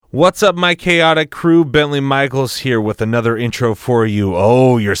What's up, my chaotic crew? Bentley Michaels here with another intro for you.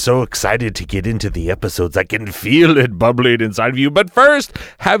 Oh, you're so excited to get into the episodes. I can feel it bubbling inside of you. But first,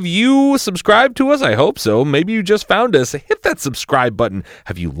 have you subscribed to us? I hope so. Maybe you just found us. Hit that subscribe button.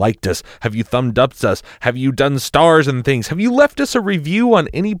 Have you liked us? Have you thumbed up us? Have you done stars and things? Have you left us a review on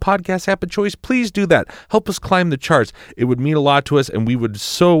any podcast app of choice? Please do that. Help us climb the charts. It would mean a lot to us, and we would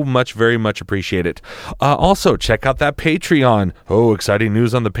so much, very much appreciate it. Also, check out that Patreon. Oh, exciting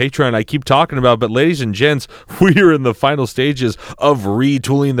news on the Patreon I keep talking about, but ladies and gents, we are in the final stages of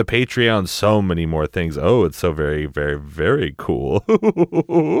retooling the Patreon. So many more things. Oh, it's so very, very, very cool.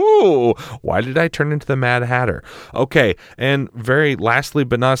 Why did I turn into the Mad Hatter? Okay, and very lastly,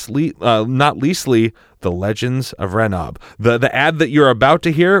 but not leastly, the Legends of Renob. The ad that you're about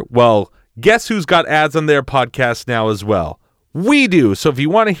to hear, well, guess who's got ads on their podcast now as well? We do. So if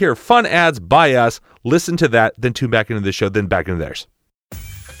you want to hear fun ads by us, listen to that, then tune back into the show, then back into theirs.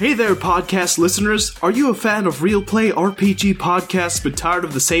 Hey there, podcast listeners. Are you a fan of real play RPG podcasts but tired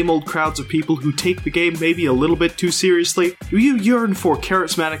of the same old crowds of people who take the game maybe a little bit too seriously? Do you yearn for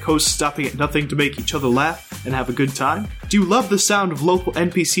charismatic hosts stopping at nothing to make each other laugh and have a good time? Do you love the sound of local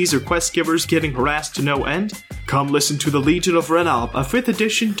NPCs or quest givers getting harassed to no end? Come listen to the Legion of Renob, a 5th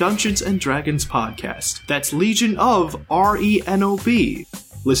edition Dungeons & Dragons podcast. That's Legion of R-E-N-O-B.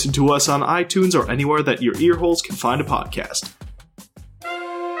 Listen to us on iTunes or anywhere that your earholes can find a podcast.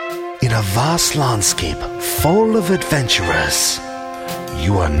 In a vast landscape full of adventurers,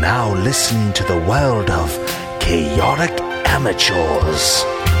 you are now listening to the world of chaotic amateurs.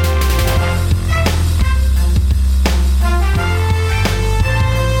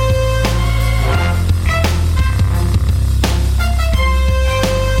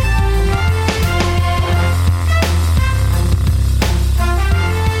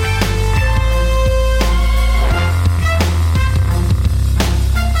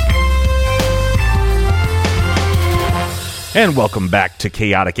 And welcome back to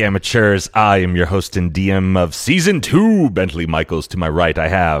Chaotic Amateurs. I am your host and DM of Season 2, Bentley Michaels. To my right, I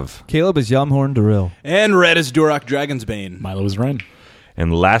have... Caleb is Yamhorn Daril. And Red is Duroc Dragonsbane. Milo is Ren.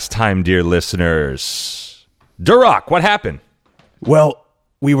 And last time, dear listeners... Duroc, what happened? Well,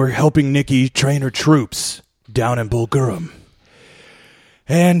 we were helping Nikki train her troops down in Bulgurum.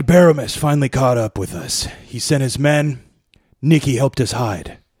 And Baramus finally caught up with us. He sent his men. Nikki helped us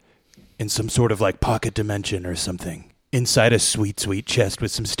hide. In some sort of pocket dimension or something. Inside a sweet, sweet chest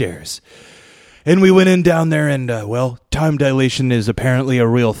with some stairs. And we went in down there and, time dilation is apparently a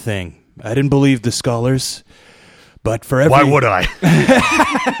real thing. I didn't believe the scholars, but for every... Why would I?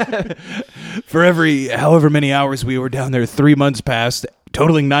 For every however many hours we were down there, 3 months passed,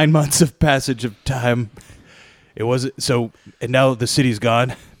 totaling 9 months of passage of time. It was so, and now the city's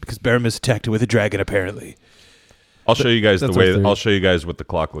gone because Baramus attacked it with a dragon, apparently. I'll show you guys I'll show you guys what the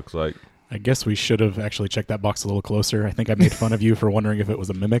clock looks like. I guess we should have actually checked that box a little closer. I think I made fun of you for wondering if it was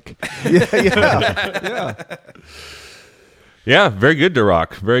a mimic. Yeah. Yeah, very good,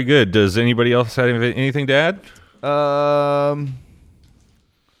 Duroc. Very good. Does anybody else have anything to add?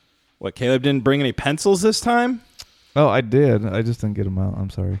 What, Caleb didn't bring any pencils this time? Oh, I did. I just didn't get them out.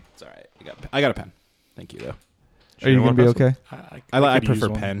 I'm sorry. It's all right. I got a pen. Thank you, though. Are you going to be okay? I prefer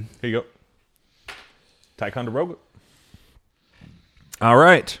pen. Here you go. Ticonderoga. All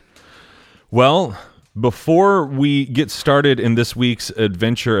right. Well, before we get started in this week's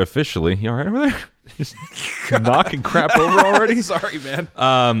adventure officially, you all right over there? Just knocking crap over already? Sorry,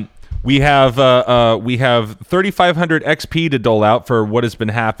 man. We have 3,500 XP to dole out for what has been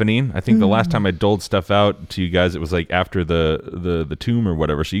happening. I think the last time I doled stuff out to you guys, it was after the tomb or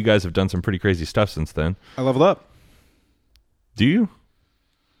whatever. So you guys have done some pretty crazy stuff since then. I leveled up. Do you?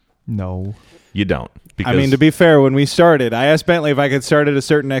 No. You don't. I mean, to be fair, when we started, I asked Bentley if I could start at a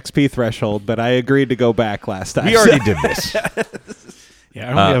certain XP threshold, but I agreed to go back last time. We already did this.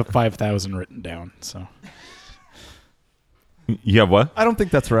 Yeah, I only have 5,000 written down, so... You have what? I don't think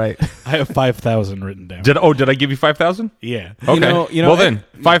that's right. I have 5,000 written down. Did I give you 5,000? Yeah. Okay. You know, well then,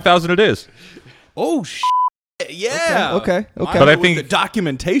 5,000 it is. Oh, yeah. Okay. But I think the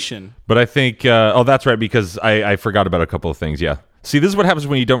documentation. But I think that's right, because I forgot about a couple of things. Yeah. See, this is what happens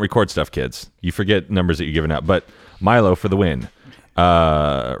when you don't record stuff, kids. You forget numbers that you're giving out. But Milo for the win.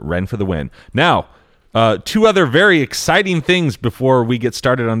 Ren for the win. Now, two other very exciting things before we get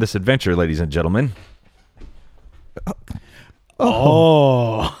started on this adventure, ladies and gentlemen.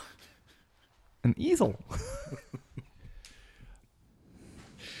 Oh. An easel.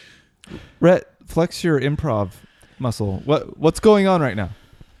 Rhett, flex your improv muscle. What's going on right now?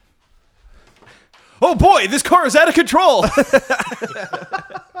 Oh boy, this car is out of control.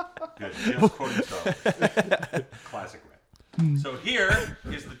 Good. Classic Red. So here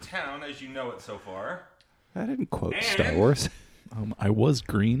is the town as you know it so far. I didn't quote And- Star Wars. I was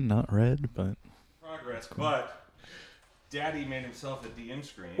green, not red, but Progress, but Daddy made himself a DM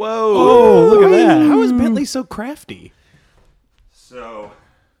screen. Whoa! Oh, look at that! How is Bentley so crafty? So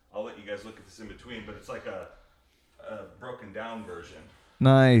I'll let you guys look at this in between, but it's like a broken down version.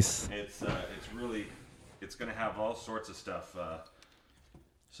 Nice. It's going to have all sorts of stuff.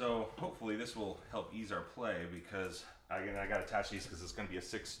 So hopefully this will help ease our play because I got to attach these because it's going to be a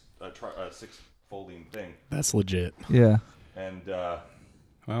six folding thing. that's legit. Yeah. And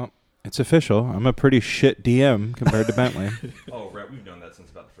Well, it's official. I'm a pretty shit DM compared to Bentley. oh right, we've known that since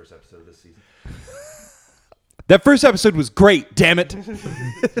about the first episode of this season. That first episode was great. Damn it!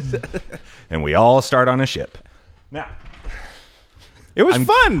 And we all start on a ship. Now It was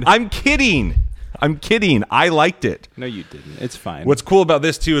fun. I'm kidding. I liked it. No, you didn't. It's fine. What's cool about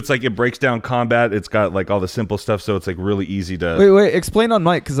this too? It's like it breaks down combat. It's got like all the simple stuff, so it's like really easy to. Wait. Explain on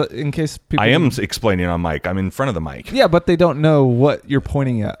mic, because in case people. I am explaining on mic. I'm in front of the mic. Yeah, but they don't know what you're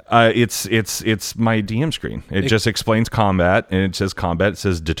pointing at. It's my DM screen. It just explains combat, and it says combat. It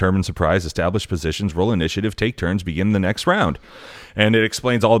says determine surprise, establish positions, roll initiative, take turns, begin the next round. And it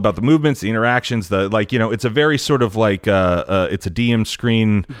explains all about the movements, the interactions, it's a very sort of like it's a DM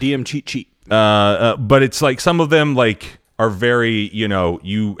screen. DM cheat sheet. But it's like some of them like are very,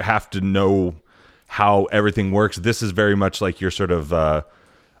 you have to know how everything works. This is very much like your sort of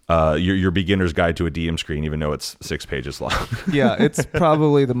your beginner's guide to a DM screen, even though it's 6 pages long. Yeah, it's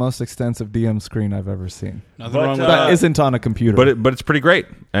probably the most extensive DM screen I've ever seen. Nothing wrong with That isn't on a computer. But it's pretty great,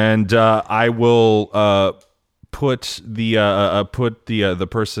 and I will put the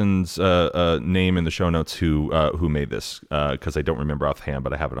person's name in the show notes who made this because I don't remember offhand,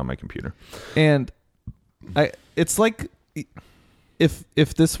 but I have it on my computer. And it's like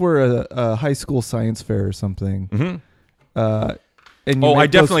if this were a high school science fair or something. Mm-hmm. And I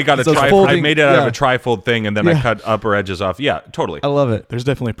definitely got a those trifold. I folding- made it out of yeah. a trifold thing, and then I Yeah. cut upper edges off. Yeah, totally. I love it. There's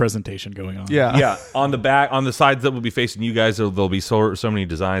definitely a presentation going on. Yeah. Yeah, on the back, on the sides that will be facing you guys, there'll be so many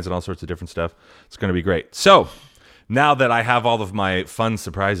designs and all sorts of different stuff. It's going to be great. So now that I have all of my fun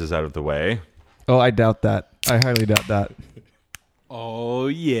surprises out of the way, Oh, I doubt that. I highly doubt that. Oh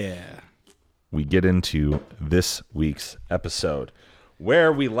yeah. we get into this week's episode.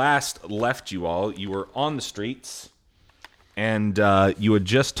 Where we last left you all, you were on the streets, and you had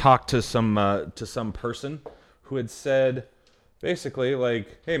just talked to some person who had said, basically,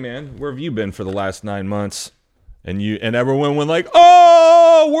 like, "Hey, man, where have you been for the last 9 months?" And everyone went like,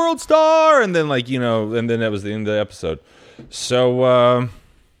 "Oh, World Star!" And then and then that was the end of the episode. So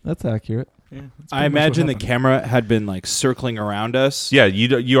That's accurate. I imagine the camera had been like circling around us. yeah,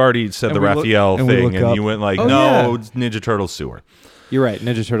 you already said And the we look- Raphael and we thing, look and up. you went like, Oh, "No, yeah. it's Ninja Turtle sewer." You're right.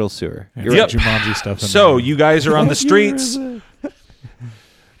 Ninja Turtle sewer. You're Yep. Jumanji stuff. In So there. you guys are on the streets.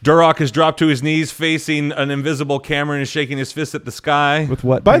 Durok has dropped to his knees facing an invisible camera and is shaking his fist at the sky. With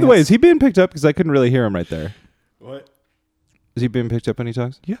what? By the way, is pants? he being picked up? Because I couldn't really hear him right there. What? Is he being picked up when he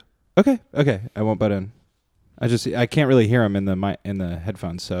talks? Yeah. Okay. I won't butt in. I can't really hear him in the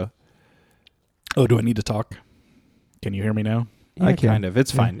headphones. So Oh, do I need to talk? Can you hear me now? I can. kind of.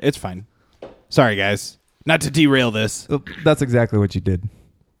 It's fine. It's fine. Sorry, guys. Not to derail this. Oh, that's exactly what you did.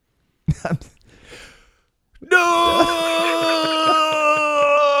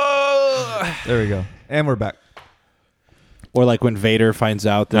 There we go. And we're back. Or like when Vader finds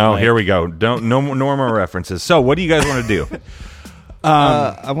out that. No, like, here we go. No more references. So, what do you guys want to do?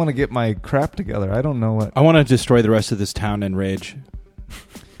 I want to get my crap together. I don't know what. I want to destroy the rest of this town in rage.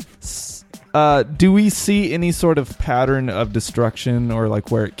 Do we see any sort of pattern of destruction or like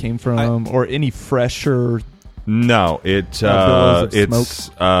where it came from or any fresher? No, billows of it's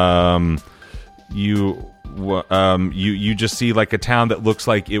you just see like a town that looks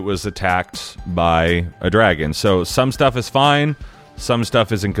like it was attacked by a dragon. So some stuff is fine, some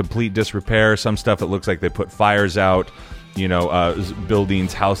stuff is in complete disrepair, some stuff it looks like they put fires out,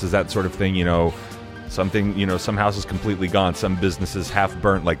 buildings, houses, that sort of thing. Something, some houses completely gone, some businesses half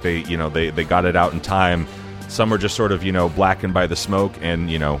burnt, like they got it out in time. Some are just sort of, blackened by the smoke,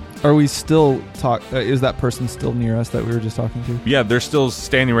 and Are we still is that person still near us that we were just talking to? yeah, they're still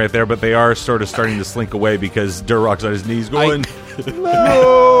standing right there, but they are sort of starting to slink away because Durok's on his knees going,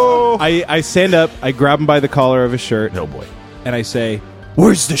 "No!" I stand up, I grab him by the collar of his shirt, Oh boy, and I say,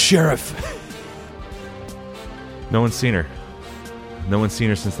 "Where's the sheriff?" no one's seen her. No one's seen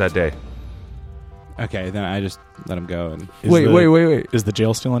her since that day. Okay, then I just let him go. And Wait. Is the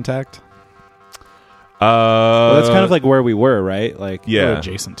jail still intact? well, that's kind of like where we were, right? Like Yeah. Or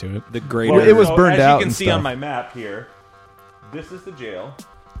adjacent to it. the greater. Well, it was burned as out you can and see stuff. on my map here, this is the jail.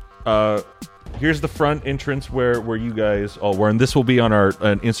 here's the front entrance where you guys all were, and this will be on our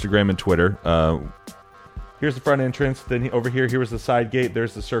Instagram and Twitter. Here's the front entrance. Then over here was the side gate.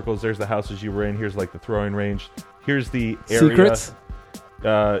 There's the circles. There's the houses you were in. Here's like the throwing range. Here's the area. Secrets?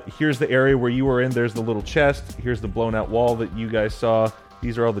 Here's the area where you were in. There's the little chest. Here's the blown out wall that you guys saw.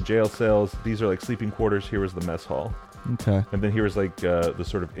 These are all the jail cells. These are like sleeping quarters. Here was the mess hall. Okay. And then here was like the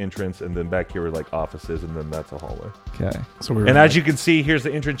sort of entrance, and then back here were like offices, and then that's a hallway. Okay. So we were And as you can see, here's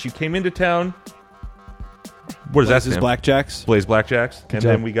the entrance. You came into town. What does that This is stand? Blackjacks. Blaze Blackjacks. And job.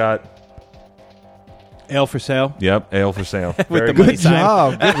 then we got, Ale for sale. yep, ale for sale. Very the good. money Good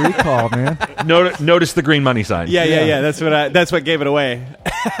job. Good recall, man. Notice the green money sign. Yeah. That's what gave it away.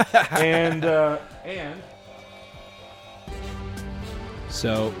 And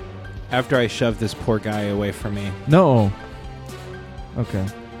So, after I shoved this poor guy away from me, No. Okay.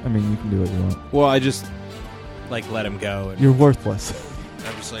 I mean, you can do what you want. well, I just like let him go, and You're worthless.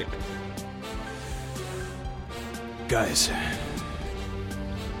 I'm just like, guys,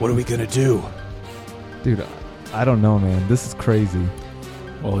 what are we gonna do? Dude, I don't know, man. This is crazy.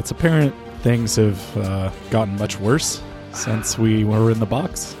 Well, it's apparent things have gotten much worse since we were in the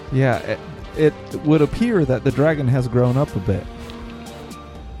box. Yeah, it would appear that the dragon has grown up a bit.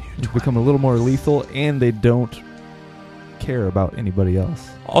 It's become a little more lethal, and they don't care about anybody else.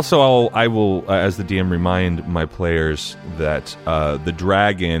 also, I will, as the DM, remind my players that the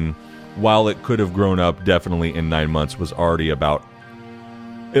dragon, while it could have grown up definitely in 9 months, was already about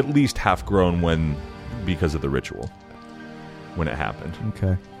at least half grown because of the ritual when it happened.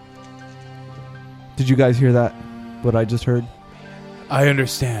 Okay. Did you guys hear that? What I just heard? I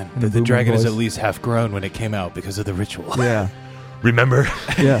understand In the that the booming dragon is voice. at least half grown when it came out because of the ritual. Yeah. Remember,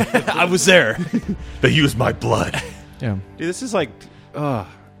 Yeah. I was there. they used my blood. Yeah. dude, this is like,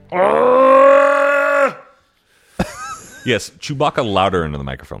 Yes, Chewbacca louder into the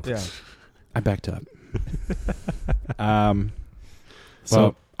microphone, please. Yeah. I backed up.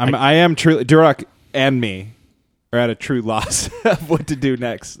 So I am truly Duroc and me are at a true loss of what to do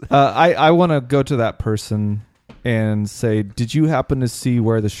next. I want to go to that person and say, did you happen to see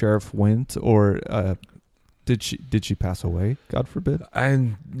where the sheriff went, or did she pass away? God forbid.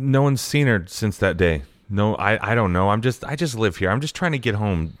 No one's seen her since that day. No, I don't know. I just live here. I'm just trying to get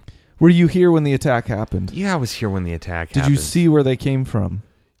home. Were you here when the attack happened? Yeah, I was here when the attack Did happened. you see where they came from?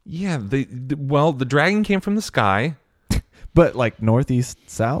 Yeah, the dragon came from the sky. But like northeast,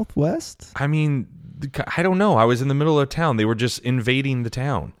 southwest? I mean, I don't know. I was in the middle of town. They were just invading the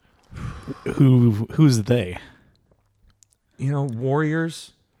town. who's they? You know,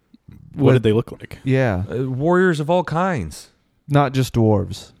 warriors. What did they look like? Yeah. Warriors of all kinds. Not just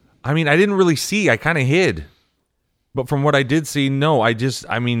dwarves. I mean, I didn't really see. I kind of hid. But from what I did see, no, I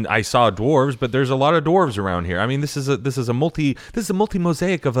saw dwarves, but there's a lot of dwarves around here. I mean, this is a multi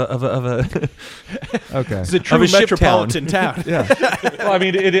mosaic of a Okay. It's a true Of a ship metropolitan town. Yeah. well, I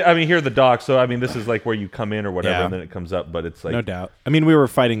mean, here are the docks, so I mean, this is like where you come in or whatever, Yeah. and then it comes up. But it's like, No doubt. I mean, we were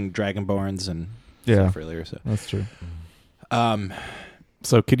fighting dragonborns and Yeah. stuff earlier. So, That's true.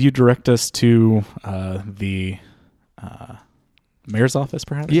 So could you direct us to the mayor's office,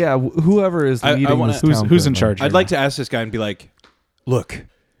 perhaps? Yeah, whoever is I leading wanna- this Who's town in currently. charge? I'd like to ask this guy and be like, Look,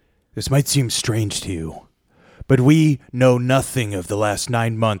 this might seem strange to you, but we know nothing of the last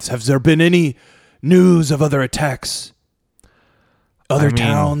 9 months. Has there been any news of other attacks? Other I mean-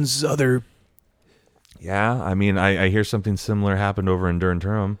 towns? Other... yeah. I mean, I hear something similar happened over in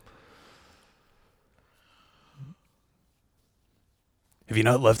Duranturum. Have you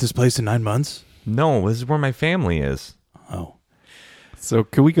not left this place in 9 months? No, this is where my family is, Oh. So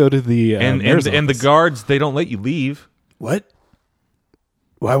could we go to the and mayor's the office? guards, they don't let you leave What?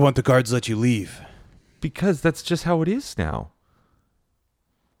 Why won't the guards let you leave? because that's just how it is now.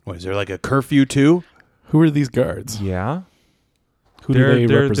 What, is there like a curfew too? Who are these guards? Yeah. Who do they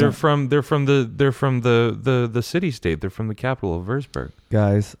they're represent? from the city state. They're from the capital of Würzburg.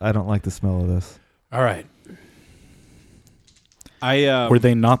 Guys, I don't like the smell of this. All right. Were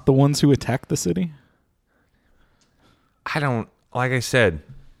they not the ones who attacked the city? I don't, like I said,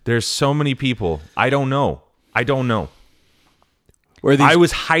 there's so many people. I don't know. where these I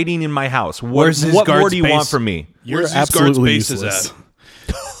was hiding in my house. Where's his What more guard's do you base? want from me? You're Where's this guard's absolutely bases useless.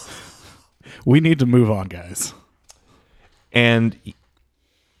 We need to move on, guys. And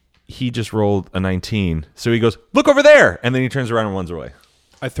he just rolled a 19. So he goes, look over there. And then he turns around and runs away.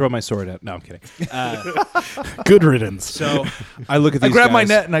 I throw my sword at. No, I'm kidding. Good riddance. So I look at I these grab my guys,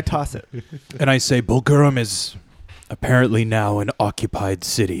 net and I toss it. And I say, Bulgurum is apparently now an occupied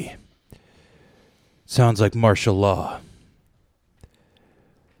city. Sounds like martial law.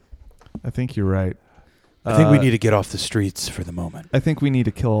 I think you're right. I think we need to get off the streets for the moment. I think we need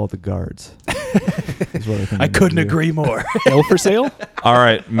to kill all the guards. Is what I think I we need couldn't to do. agree more. Ale for sale? All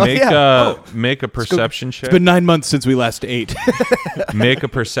right, make yeah. make a perception check. It's been 9 months since we last ate. Make a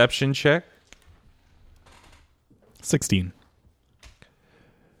perception check. 16.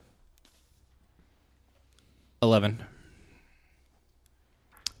 11.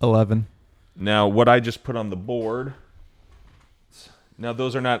 11. Now, what I just put on the board. Now,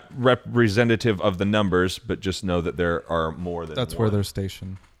 those are not representative of the numbers, but just know that there are more than That's one. where they're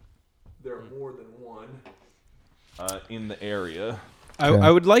stationed. There are more than one in the area.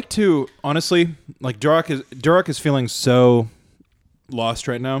 I would like to, honestly, like, Duroc is feeling so lost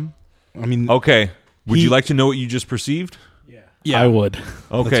right now. I mean, Okay. Would He- you like to know what you just perceived? yeah. I would.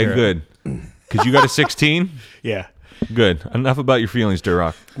 Okay, hear it. good. Because you got a 16? Yeah. Good. Enough about your feelings,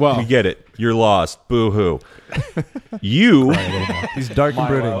 Duroc. Well- we get it. You're lost. Boo-hoo. You, He's dark and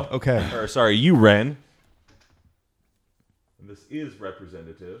brooding. Milo. Okay. or sorry, you, Ren. And this is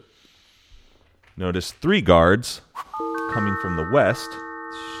representative. Notice 3 guards coming from the west.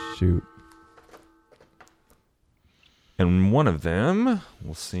 Shoot. And one of them,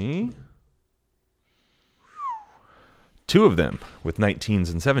 we'll see. 2 of them with 19s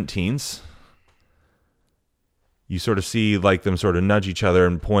and 17s. You sort of see like them sort of nudge each other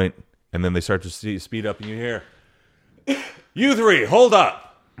and point, and then they start to speed up, and you hear, "You 3, hold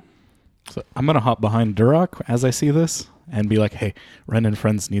up!" So I'm going to hop behind Duroc as I see this and be like, hey, Ren and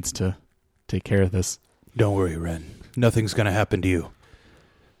Friends needs to take care of this. Don't worry, Ren. Nothing's going to happen to you.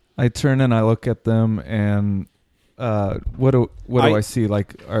 I turn and I look at them, and what do I see?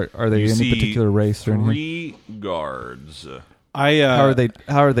 Like, are they You any see particular race or anything? 3 guards. How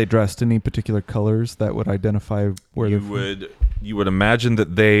are they dressed? Any particular colors that would identify where they're from? You would imagine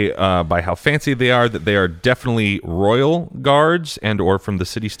that they, by how fancy they are, that they are definitely royal guards and or from the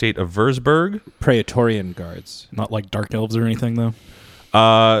city-state of Würzburg. Praetorian guards. Not like dark elves or anything, though.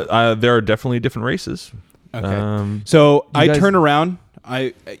 There are definitely different races. Okay. So I guys- turn around.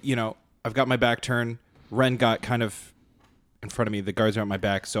 I've got my back turned. Ren got kind of in front of me. The guards are at my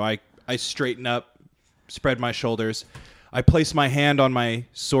back. So I straighten up, spread my shoulders. I place my hand on my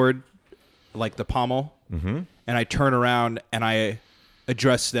sword, like the pommel, and I turn around and I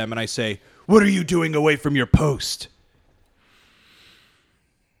address them and I say, "What are you doing away from your post?"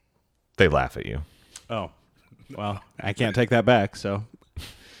 They laugh at you. Oh, well, I can't take that back. So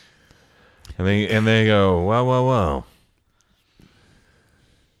And they go, wow.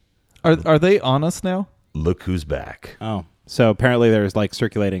 Are they on us now? Look who's back. Oh, so apparently there's like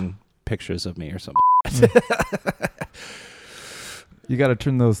circulating pictures of me or something. You got to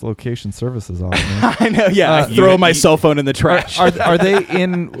turn those location services off. Man. I know. Yeah, I throw my cell phone in the trash. Are they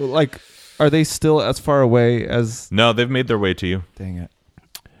in like? Are they still as far away as? No, they've made their way to you. Dang it!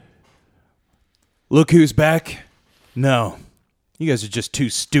 Look who's back. No, you guys are just too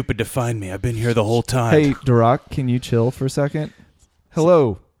stupid to find me. I've been here the whole time. Hey, Duroc, can you chill for a second?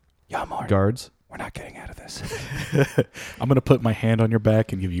 Hello, Yamar, guards. we're not getting out of this. I'm going to put my hand on your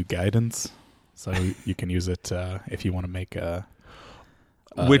back and give you guidance. So you can use it if you want to make a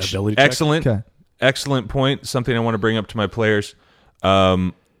Which, ability check. Okay. excellent point. Something I want to bring up to my players.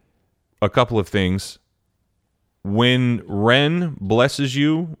 A couple of things. When Ren blesses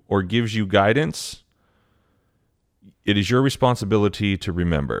you or gives you guidance, it is your responsibility to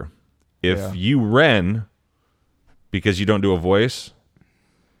remember. If you Ren, because you don't do a voice,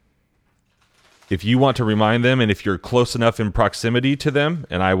 if you want to remind them, and if you're close enough in proximity to them,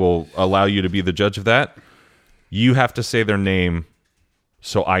 and I will allow you to be the judge of that, you have to say their name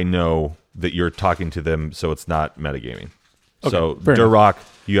so I know that you're talking to them, so it's not metagaming. So, fair enough. Duroc,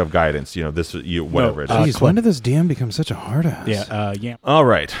 you have guidance. You know, this, whatever it is. Jeez, when did this DM become such a hard ass? Yeah. All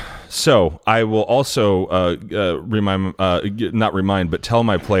right. So I will also not remind, but tell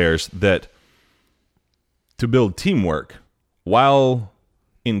my players that to build teamwork while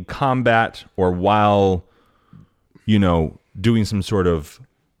in combat or while, doing some sort of,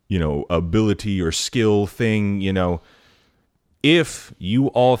 ability or skill thing, if you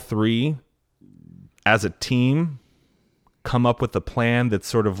all 3 as a team come up with a plan that's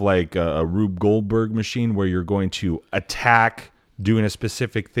sort of like a Rube Goldberg machine where you're going to attack doing a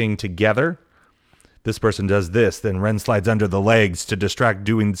specific thing together. This person does this, then Ren slides under the legs to distract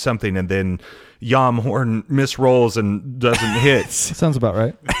doing something, and then Yamhorn misrolls and doesn't hit. Sounds about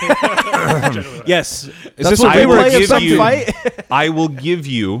right. Yes. Is That's this what a we were replay of some expecting. fight? I will give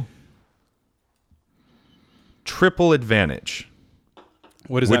you triple advantage,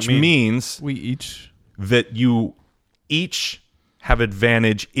 What does which that mean? means We each. that you each have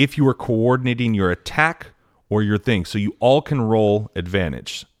advantage if you are coordinating your attack or your thing. So you all can roll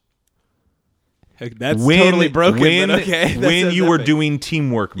advantage. That's totally broken. But okay. When you were doing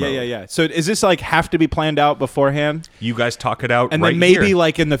teamwork mode. Yeah. So is this like have to be planned out beforehand? You guys talk it out And right then maybe here.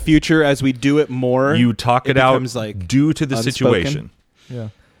 like in the future as we do it more, You talk it out becomes, like, due to the unspoken. situation. Yeah.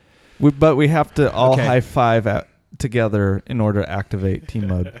 But we have to all Okay. high five together in order to activate team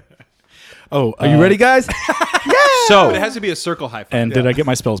mode. Oh, Are you ready, guys? So, But it has to be a circle high five. And did I get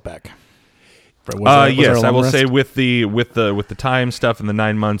my spells back? Was yes, there a I long will rest? say with the time stuff and the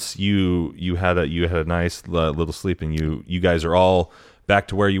 9 months, you had a nice little sleep, and you guys are all back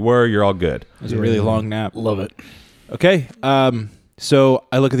to where you were. You're all good. It was a really long nap. Love it. Okay. So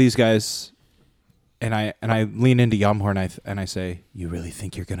I look at these guys, and I lean into Yamhorn and I say, "You really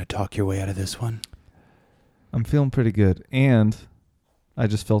think you're gonna talk your way out of this one?" I'm feeling pretty good, and I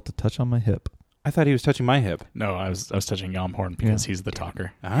just felt a touch on my hip. I thought he was touching my hip. No, I was touching Yamhorn because he's the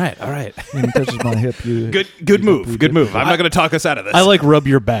talker. All right. When he touches my hip, you Good move. Good move. I'm not gonna talk us out of this. I like rub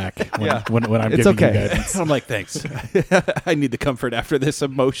your back when I'm It's giving okay. you guidance. I'm like, thanks. I need the comfort after this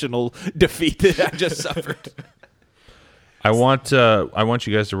emotional defeat that I just suffered. I want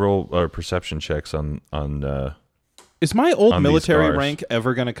you guys to roll perception checks on. Is my old On these military scars. rank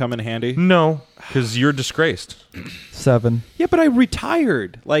ever going to come in handy? No, because you're disgraced. 7. Yeah, but I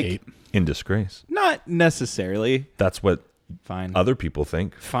retired. Like, 8. In disgrace. not necessarily. That's what Fine. other people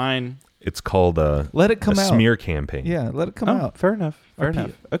think. Fine. It's called a Let it come a out. smear campaign. Yeah, let it come Oh, out. fair enough. Fair Up to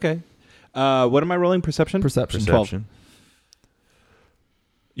enough. Okay. What am I rolling? Perception? Perception. 12. Perception.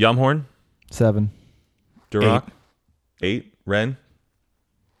 Yamhorn, 7. Duroc, 8. Ren,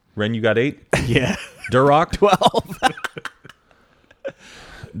 you got 8. Yeah. Duroc, 12.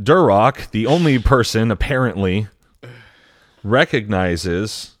 Duroc, the only person apparently,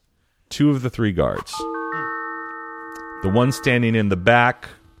 recognizes 2 of the 3 guards. The one standing in the back,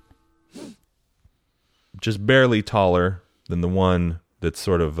 just barely taller than the one that's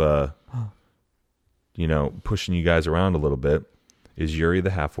sort of, pushing you guys around a little bit, is Yuri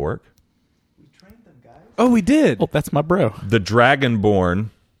the half-orc. Oh, we did. Oh, that's my bro. The Dragonborn,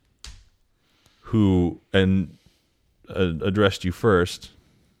 who addressed you first,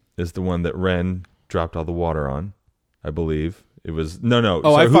 is the one that Ren dropped all the water on, I believe. It was no.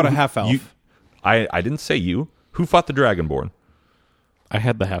 Oh, sorry, I fought a half-elf. I didn't say you. Who fought the Dragonborn? I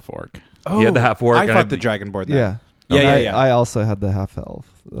had the half orc. He had the half-orc. I and fought the Dragonborn then. Yeah. Yeah. I also had the half elf.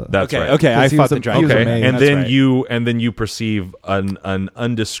 That's right. Okay, I 'Cause he fought was the a- Dragonborn. he was a Okay, mage. and That's then right. you perceive an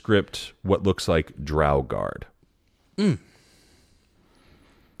undescript what looks like drow guard. Do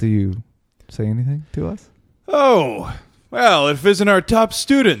you say anything to us? Oh, well, it isn't our top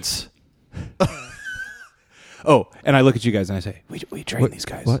students. Oh, and I look at you guys and I say, we trained What- these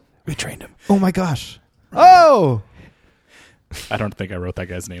guys. what? We trained them. Oh my gosh. Oh! I don't think I wrote that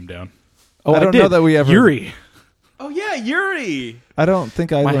guy's name down. Oh, I don't know that we ever. Yuri, Oh, yeah, Yuri. I don't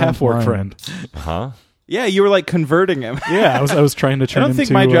think I my learned half orc mine. friend. Huh? Yeah, you were like converting him. Yeah, I was trying to I turn don't him think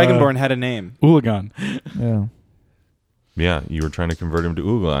to my Dragonborn had a name. Ulagan. Yeah. Yeah, you were trying to convert him to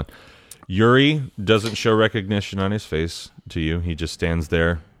Ugalan. Yuri doesn't show recognition on his face to you. He just stands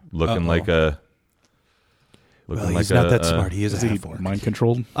there looking like a. Well, he's not that smart. He is Is a he half-orc. mind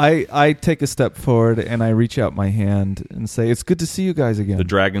controlled? I take a step forward and I reach out my hand and say, "It's good to see you guys again." The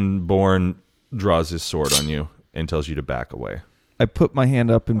Dragonborn draws his sword on you and tells you to back away. I put my hand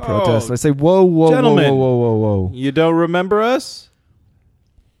up in protest. Oh, I say, "Whoa, whoa, whoa, gentlemen. whoa, whoa, whoa, whoa!" You don't remember us?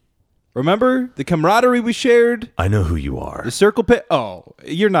 Remember the camaraderie we shared? I know who you are. The circle pit? Oh,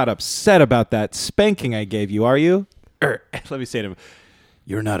 you're not upset about that spanking I gave you, are you? Let me say to him,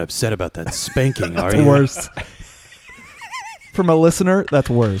 you're not upset about that spanking, are you? Worse. From a listener, that's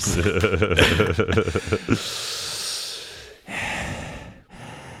worse.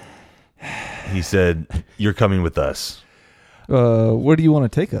 He said, "You're coming with us. Where do you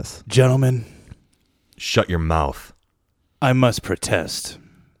want to take us? Gentlemen, Shut your mouth." I must protest.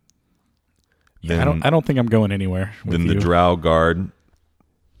 Then, I don't think I'm going anywhere. With then you. the drow guard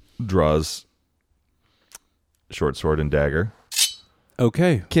draws short sword and dagger.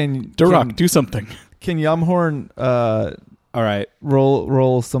 Okay. Duroc, do something. Can Yamhorn All right.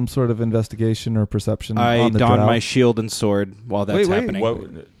 roll some sort of investigation or perception I on the don drow? my shield and sword while that's Wait. happening. What?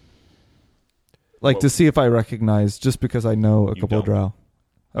 Like to see if I recognize, just because I know a You couple of don't. drow.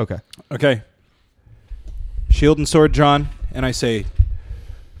 Okay. Okay. Shield and sword drawn, and I say,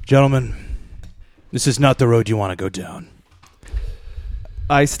 gentlemen, this is not the road you want to go down.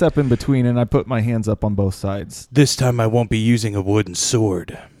 I step in between and I put my hands up on both sides. This time I won't be using a wooden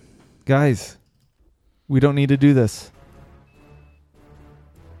sword. Guys, we don't need to do this.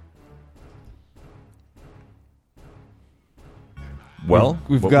 Well,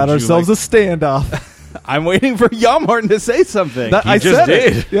 We've what got would you ourselves like- a standoff. I'm waiting for Yamhorn to say something. That, He I just said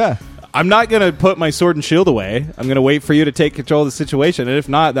did. it. Yeah. I'm not going to put my sword and shield away. I'm going to wait for you to take control of the situation, and if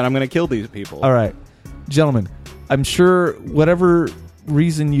not, then I'm going to kill these people. All right, gentlemen, I'm sure whatever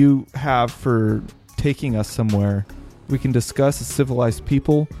reason you have for taking us somewhere, we can discuss as civilized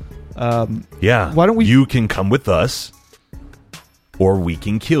people. Yeah. Why don't we? You can come with us, or we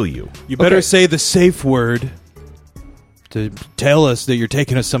can kill you. You better Okay. say the safe word to tell us that you're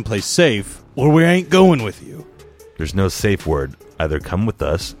taking us someplace safe, or we ain't going with you. There's no safe word. Either come with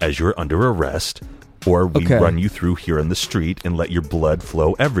us as you're under arrest, or we Okay. run you through here on the street and let your blood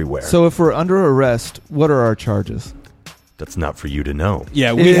flow everywhere. So if we're under arrest, what are our charges? That's not for you to know.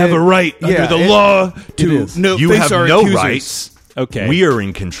 Yeah, we It- have a right yeah, under the it- law it to is. You face have our no accusers. rights. Okay. We are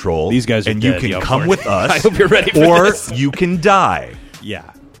in control. These guys are and dead, you can young come lord. with us. I hope you're ready for or this. you can die. Yeah.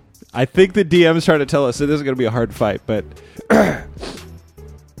 I think the DM's trying to tell us that this is going to be a hard fight, but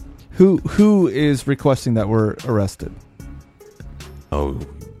Who is requesting that we're arrested? Oh,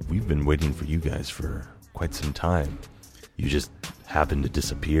 we've been waiting for you guys for quite some time. You just happened to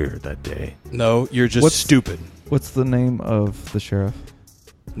disappear that day. no, you're just What's- stupid. What's the name of the sheriff?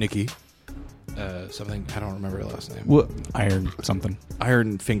 Nikki. Something, I don't remember her last name. What? Iron something.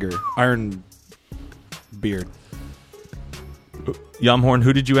 Iron Finger. Iron Beard. Yamhorn,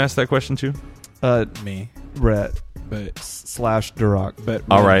 who did you ask that question to? Me. Rhett But / Duroc. but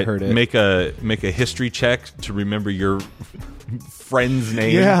All Ren right, heard it. make a history check to remember your friend's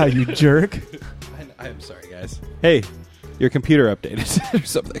name. Yeah, you jerk. I'm sorry, guys. Hey, your computer updated or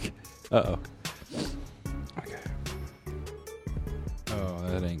something. Uh-oh. Okay. Oh,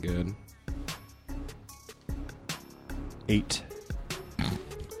 that ain't good. 8.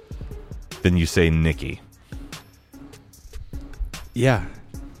 Then you say Nikki, Yeah.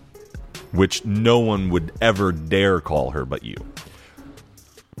 which no one would ever dare call her but you.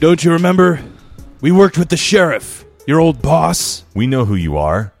 Don't you remember? We worked with the sheriff, your old boss. We know who you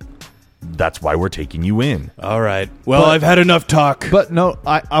are. That's why we're taking you in. All right. Well, But- I've had enough talk. But no,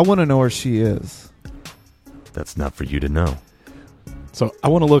 I want to know where she is. That's not for you to know. So I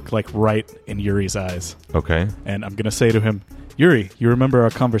want to look like right in Yuri's eyes, Okay? and I'm gonna say to him, Yuri, you remember our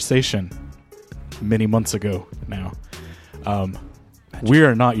conversation many months ago now. We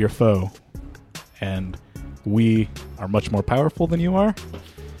are not your foe, and we are much more powerful than you are.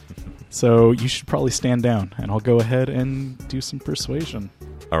 So you should probably stand down, and I'll go ahead and do some persuasion.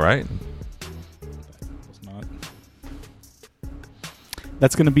 All right. It's not.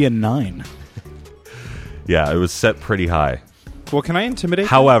 That's going to be a 9. Yeah, it was set pretty high. well, can I intimidate?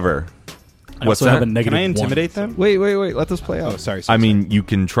 However, I what's also that? have a negative Can I intimidate 1, them? Wait. Let this play out. Oh, sorry. I mean, you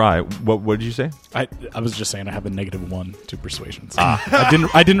can try. What did you say? I was just saying I have a negative 1 to persuasion. So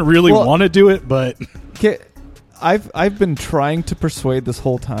I didn't really Well- want to do it, but Okay, I've been trying to persuade this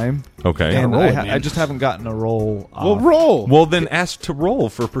whole time, Okay. and roll it, I man. just haven't gotten a roll. well, off. roll. Well, then ask to roll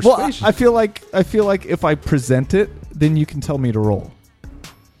for Well, persuasion. I feel like if I present it, then you can tell me to roll.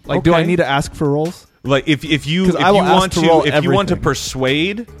 Like, do I Okay. need to ask for rolls? Like if you 'Cause if I you will ask want to to roll if you want to everything.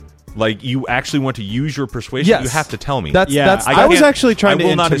 persuade, like you actually want to use your persuasion, Yes. you have to tell me. That's yeah, that's I was can't- actually trying I to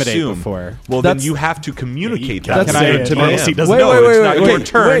will not intimidate assume. before. Well, then That's- you have to communicate Yeah, that. can to I the intimidate? DM. Unless he doesn't Wait, know. wait, it's wait, not wait, your wait.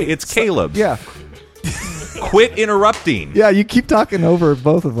 turn. It's Caleb's. Yeah, Quit interrupting. yeah. You keep talking over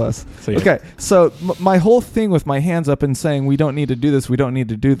both of us. So, yeah. Okay, so my whole thing with my hands up and saying we don't need to do this, we don't need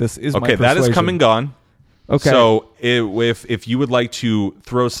to do this is my Okay, that is persuasion. come and gone. Okay, So if you would like to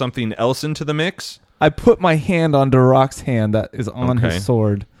throw something else into the mix, I put my hand on Duroc's hand that is on Okay. his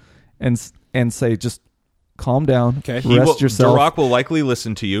sword, and say, just calm down, Okay. rest he will, yourself. Duroc will likely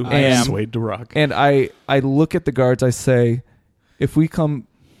listen to you. I am. Swayed to rock. And I look at the guards. I say, if we come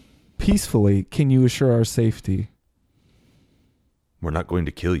peacefully, can you assure our safety? We're not going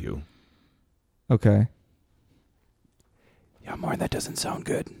to kill you. Okay. Yeah, Marn, that doesn't sound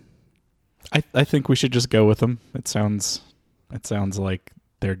good. I think we should just go with them. It sounds like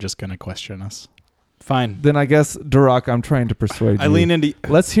they're just going to question us. Fine. Then I guess, Duroc, I'm trying to persuade you. I lean into.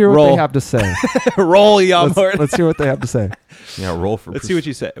 Let's hear what Roll. they have to say. Roll, Yamhorn. let's hear what they have to say. Yeah, roll for. Let's see what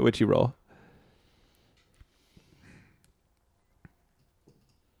you say. What you roll.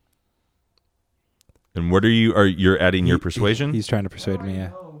 And what are you? You're adding your persuasion? He's trying to persuade me.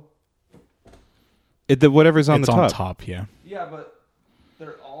 Yeah. Whatever's on It's the on top. top, yeah. Yeah, but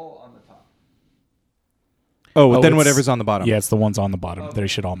they're all on the top. Oh, Oh, then it's- whatever's on the bottom. Yeah, it's the ones on the bottom. They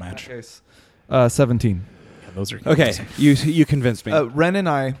should all match. Case. 17. Yeah, those are Okay, you convinced me. Ren and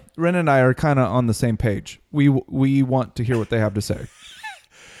I are kind of on the same page. We want to hear what they have to say.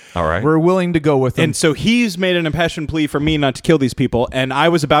 All right. We're willing to go with them. And so he's made an impassioned plea for me not to kill these people, and I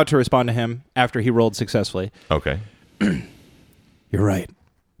was about to respond to him after he rolled successfully. Okay. You're right.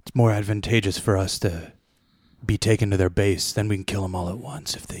 It's more advantageous for us to be taken to their base. Then we can kill them all at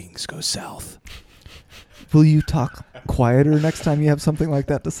once if things go south. Will you talk quieter next time you have something like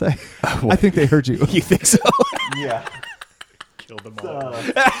that to say? I think they heard you. You think so? Kill them all.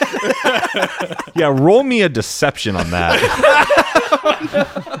 Yeah, roll me a deception on that.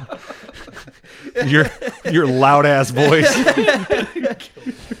 Your loud ass voice.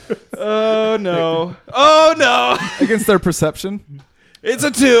 Oh no! Oh no! Against their perception? It's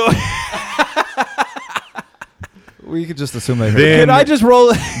a 2. We could just assume they heard Then, Can I just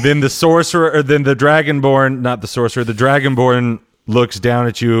roll? then the sorcerer, or then the dragonborn, not the sorcerer, the dragonborn looks down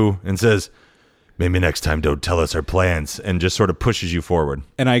at you and says, "Maybe next time don't tell us our plans," and just sort of pushes you forward.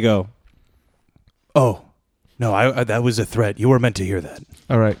 And I go, Oh, no, I that was a threat. You were meant to hear that.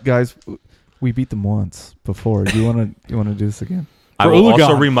 All right, guys, we beat them once before. Do you want to do this again? I will Ulagan.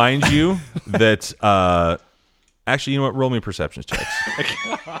 also remind you that, actually, you know what? Roll me perceptions checks.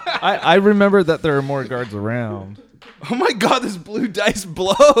 I remember that there are more guards around. oh my god, this blue dice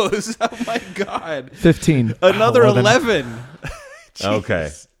blows. Oh my god. 15. Another 11. 11.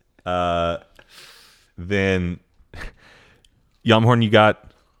 Okay. Then, Yamhorn, you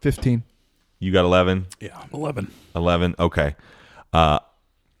got 15. 11. Yeah. 11. 11. Okay. I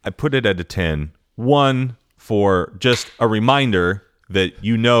put it at a 10. 1 for just a reminder that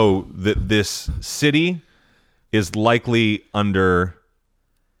you know that this city is likely under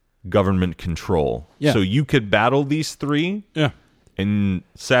government control. Yeah. So you could battle these 3. Yeah. In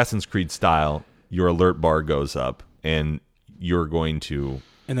Assassin's Creed style, your alert bar goes up and you're going to...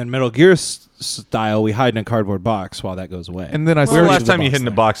 And then Metal Gear style, we hide in a cardboard box while that goes away. And then I Well, the last searched. time you box hid in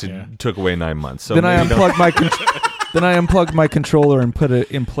the thing. box, it Yeah. took away 9 months. So Then I maybe don't- unplugged my then I unplugged my controller and put it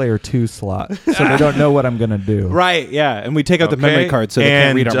in player 2 slot, so they don't know what I'm gonna do. right, yeah. And we take out the Okay. memory card so they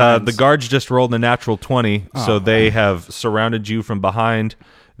can't read our minds. The guards just rolled a natural 20, so they have surrounded you from behind.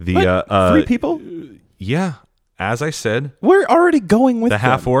 The What? 3 people? Yeah, as I said, We're already going with the them.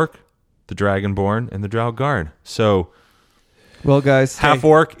 half orc, the dragonborn, and the drow guard. So Well, guys. half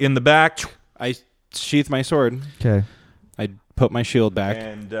orc in the back, I sheath my sword. Okay. I put my shield back.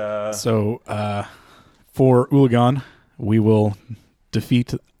 and So, for Ulagan, we will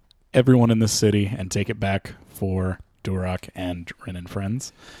defeat everyone in this city and take it back for Durak and Ren and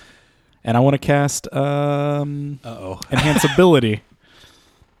friends. And I want to cast Enhance Ability.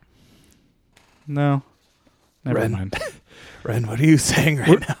 No. Never Ren. mind. Ren, what are you saying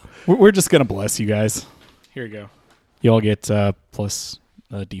right now? We're just going to bless you guys. Here you go. You all get plus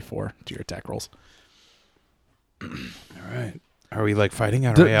D4 to your attack rolls. All right. Are we like fighting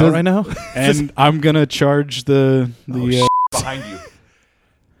our D- way out does- right now? And I'm going to charge the behind you.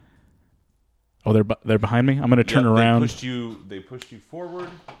 Oh, they're behind me. I'm going to turn around. They pushed you forward,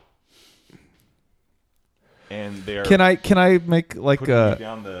 and they are. Can I make like putting you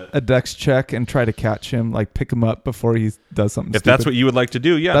down the? a dex check and try to catch him, like pick him up before he does something If stupid? that's what you would like to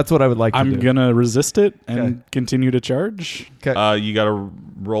do, yeah. That's what I would like to I'm do. gonna resist it and Okay. continue to charge. You got to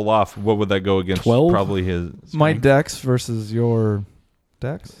roll off. What would that go against? 12? Probably his. My dex versus your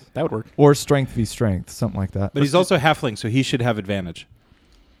dex? That would work. Or strength v strength, something like that. But he's also halfling, so he should have advantage.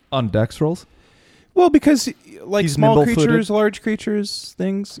 On dex rolls? Well, because like He's small nimble-footed. creatures, large creatures,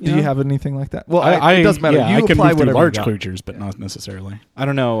 things. Do you know? have anything like that? Well, I it doesn't matter. Yeah, you I can apply move through whatever large you got. creatures, but not necessarily. I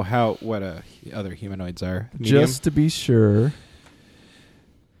don't know what other humanoids are. Medium? Just to be sure.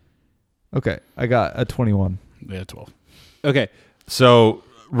 Okay, I got a 21. Yeah, 12. Okay. So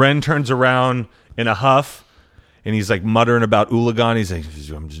Ren turns around in a huff, and he's like muttering about Ulagan. He's like,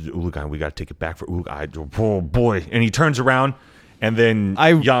 "I'm just Ulagan. We got to take it back for Ulagan. Oh boy!" And he turns around, and then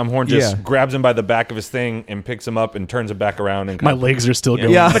Yamhorn just grabs him by the back of his thing and picks him up and turns him back around. And My legs are still going.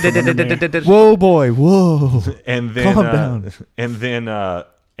 Yeah. Whoa, boy. Whoa. and then Calm down. and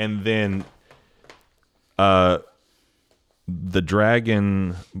then the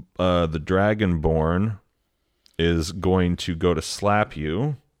dragonborn is going to go to slap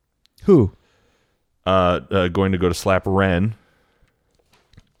you. Who? Going to go to slap Ren.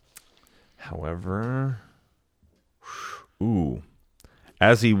 However,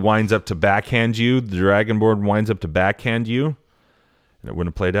 as he winds up to backhand you, the dragonborn winds up to backhand you, and it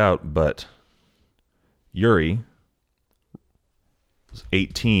wouldn't have played out, but Yuri,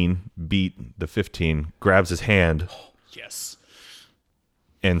 18, beat the 15, grabs his hand. Yes.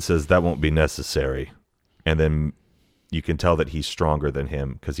 And says that won't be necessary. And then you can tell that he's stronger than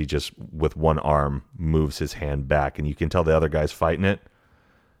him because he just, with one arm, moves his hand back. And you can tell the other guy's fighting it.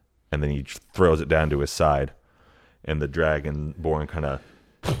 And then he throws it down to his side. And the dragonborn kind of,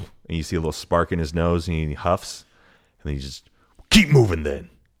 and you see a little spark in his nose, and he huffs. And then he just, keep moving then.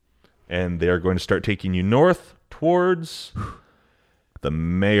 And they are going to start taking you north towards The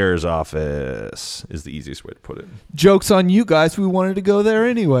mayor's office is the easiest way to put it. Joke's on you guys. We wanted to go there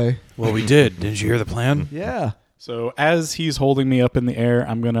anyway. Well, we did. Didn't you hear the plan? Yeah. So as he's holding me up in the air,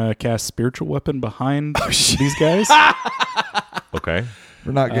 I'm going to cast Spiritual Weapon behind these guys. Okay.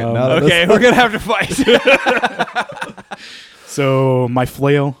 We're not getting out of Okay, this. we're going to have to fight. So my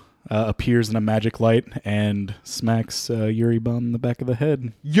flail appears in a magic light and smacks Yuri Bum in the back of the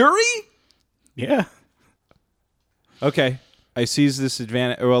head. Yuri? Yeah. Okay. I seize this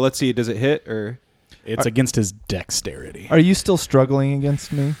advantage. Well, let's see. Does it hit or? It's against his dexterity. Are you still struggling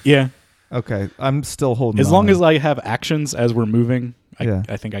against me? Yeah. Okay. I'm still holding As on. long as I have actions as we're moving, Yeah.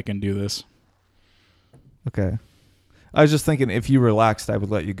 I think I can do this. Okay. I was just thinking if you relaxed, I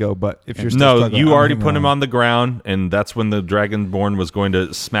would let you go, but if you're still No, struggling, you I'm already hanging put him on. on the ground, and that's when the Dragonborn was going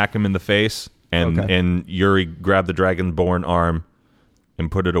to smack him in the face, and Okay. and Yuri grabbed the Dragonborn arm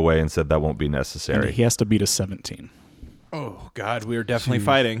and put it away and said that won't be And necessary. he has to beat a 17. Oh, God. We are definitely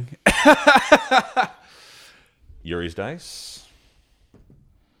fighting. Yuri's dice.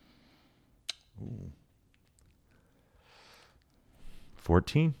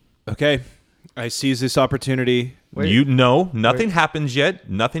 14. Okay. I seize this opportunity. You know, nothing happens yet.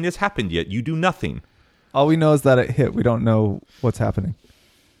 Nothing has happened yet. You do nothing. All we know is that it hit. We don't know what's happening.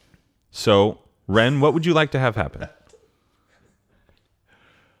 So, Ren, what would you like to have happen?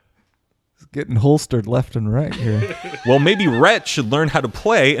 It's getting holstered left and right here. Well, maybe Rhett should learn how to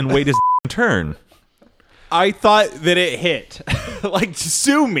play and wait his turn. I thought that it hit. Like,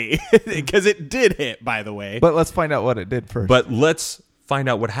 sue me. Because it did hit, by the way. But let's find out what it did first. But let's find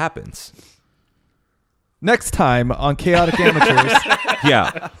out what happens. Next time on Chaotic Amateurs,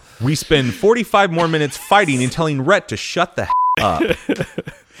 Yeah. We spend 45 more minutes fighting and telling Rhett to shut the up.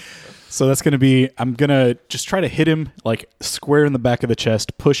 So that's going to be, I'm going to just try to hit him like square in the back of the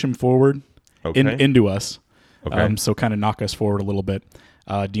chest, push him forward into us. Okay. So kind of knock us forward a little bit,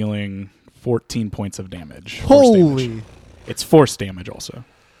 dealing 14 points of damage. Force damage. holy. It's force damage also.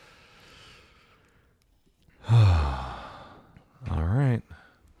 All right.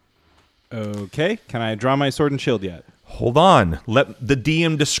 Okay. Can I draw my sword and shield yet? Hold on. Let the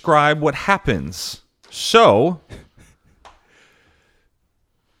DM describe what happens. So,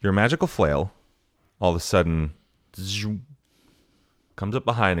 your magical flail all of a sudden comes up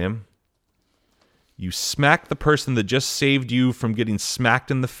behind him. You smack the person that just saved you from getting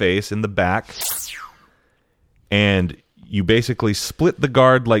smacked in the face in the back. And you basically split the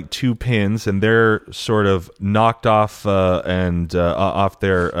guard like two pins, and they're sort of knocked off off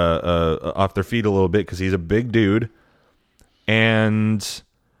their feet a little bit because he's a big dude. And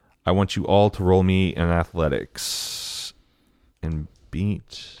I want you all to roll me in athletics and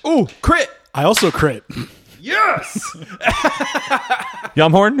beat Ooh, crit! I also crit. Yes!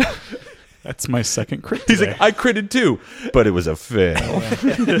 Yamhorn. That's my second crit He's today. like, I critted too, but it was a fail.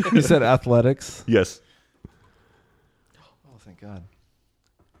 You said athletics. Yes. Oh, thank God.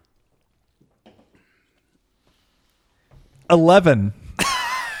 11.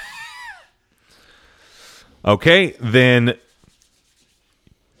 Okay, then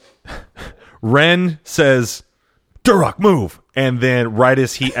Ren says, Durok, move. And then right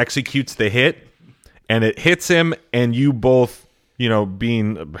as he executes the hit, and it hits him, and you both,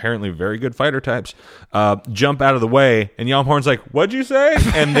 being apparently very good fighter types, jump out of the way, and Yamhorn's like, what'd you say?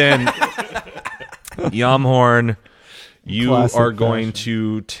 And then Yamhorn, you Classic are going fashion.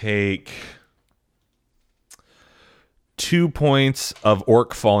 to take 2 points of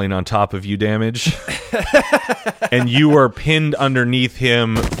orc falling on top of you damage. And you are pinned underneath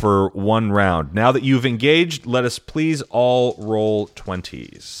him for 1 round. Now that you've engaged, let us please all roll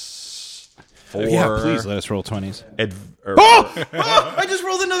 20s. Yeah, please let us roll 20s. I just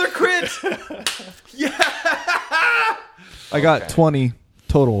rolled another crit. I got 20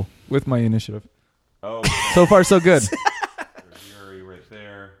 total with my initiative. Oh, So far, so good. there's Yuri right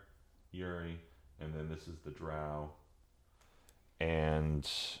there. Yuri. And then this is the drow. And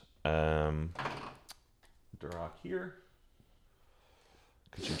Durok here.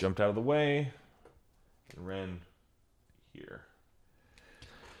 Because you jumped out of the way. And Ren here.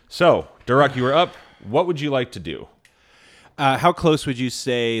 So, Durok, you were up. What would you like to do? How close would you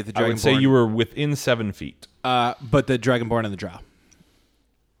say the Dragonborn? I would say you were within 7 feet. But the Dragonborn and the Drow.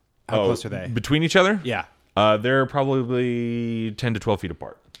 How close are they? Between each other? Yeah. They're probably 10 to 12 feet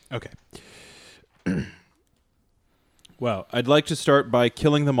apart. Okay. Well, I'd like to start by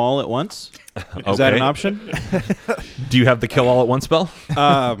killing them all at once. Is that an option? Do you have the kill all at once spell?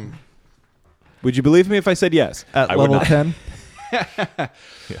 Would you believe me if I said yes? At I would level not. 10.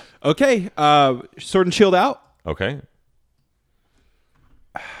 Okay. Sword and shield out. Okay.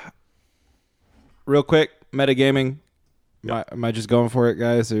 Real quick, metagaming. Am I just going for it,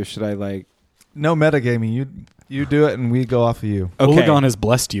 guys, or should I like? No metagaming. You do it, and we go off of you. Okay. Ulagon has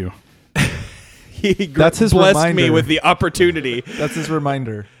blessed you. That's his blessed me reminder. with the opportunity. That's his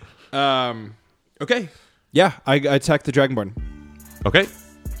reminder. Okay. Yeah, I attack the Dragonborn. Okay.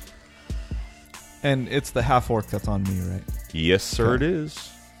 And it's the half orc that's on me, right? Yes, sir, it is.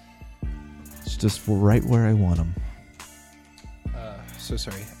 It's just right where I want him. So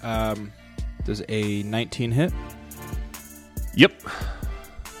sorry. Does a 19 hit? Yep.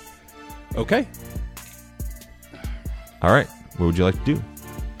 Okay. All right. What would you like to do?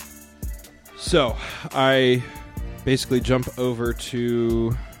 So I basically jump over to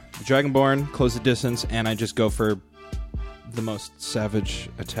the Dragonborn, close the distance, and I just go for the most savage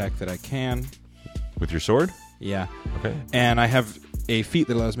attack that I can. With your sword? Yeah. Okay. And I have a feat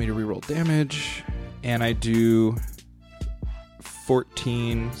that allows me to reroll damage, and I do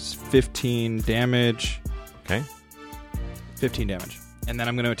 15 damage. Okay. 15 damage. And then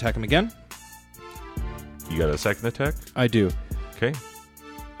I'm going to attack him again. You got a second attack? I do. Okay.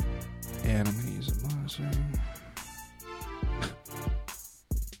 And I'm going to use a blaster.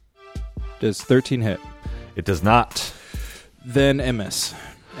 Does 13 hit? It does not. Then a miss.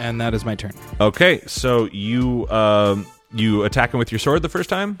 And that is my turn. Okay, so you attack him with your sword the first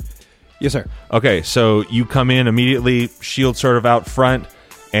time? Yes, sir. Okay, so you come in immediately, shield sort of out front,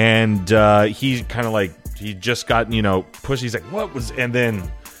 and he kind of like, he just got, pushed. He's like, what was, and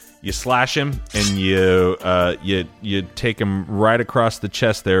then you slash him, and you take him right across the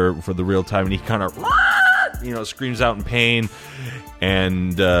chest there for the real time, and he kind of, screams out in pain.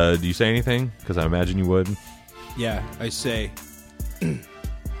 And do you say anything? Because I imagine you would. Yeah, I say...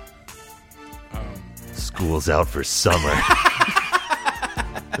 School's out for summer.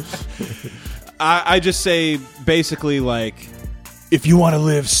 I just say basically like, if you want to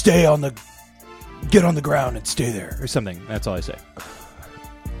live, get on the ground and stay there, or something. That's all I say.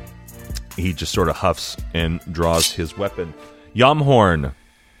 He just sort of huffs and draws his weapon. Yamhorn,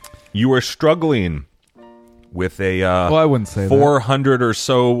 you are struggling with a I wouldn't say 400 or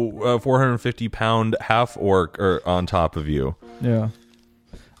so, 450-pound half orc on top of you. Yeah.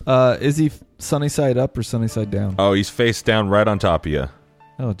 Is he sunny side up or sunny side down? Oh, he's face down right on top of you.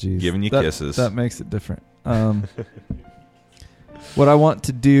 Oh, geez. Giving you kisses. That makes it different. What I want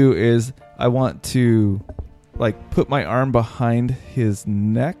to do is I want to put my arm behind his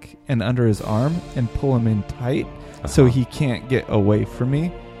neck and under his arm and pull him in tight so he can't get away from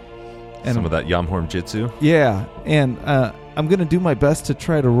me. And some of that Yamhorn Jitsu. Yeah, and I'm going to do my best to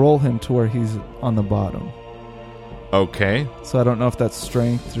try to roll him to where he's on the bottom. Okay. So I don't know if that's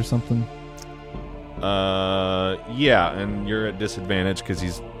strength or something. Yeah, and you're at disadvantage because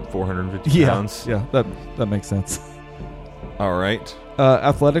he's 450 pounds. Yeah, that makes sense. All right.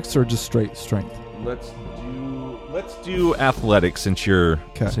 Athletics or just straight strength? Let's do athletics since you're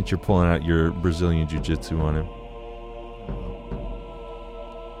 'Kay. pulling out your Brazilian Jiu-Jitsu on him.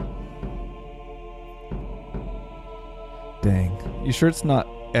 Dang. You sure it's not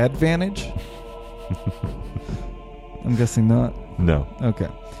advantage? I'm guessing not. No. Okay.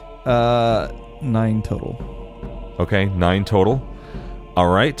 9 total. Okay, 9 total. All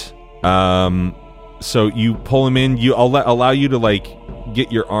right. So you pull him in. I'll allow you to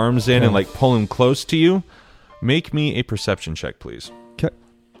get your arms in and pull him close to you. Make me a perception check, please. Okay.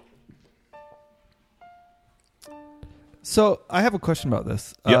 So I have a question about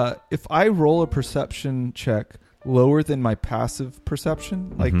this. Yep. If I roll a perception check lower than my passive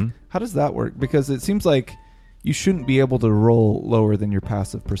perception, how does that work? Because it seems like you shouldn't be able to roll lower than your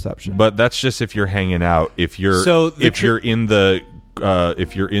passive perception. But that's just if you're hanging out. If you're you're in the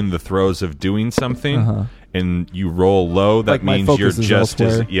throes of doing something and you roll low, that my means focus you're is just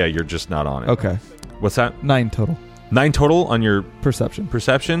elsewhere. you're just not on it. Okay. What's that? 9 total. 9 total on your Perception.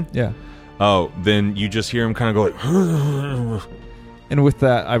 perception? Yeah. Oh, then you just hear him kind of go like, And with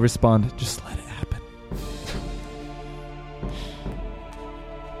that, I respond, just let it happen.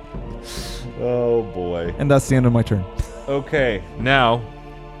 oh boy. And that's the end of my turn. Okay, now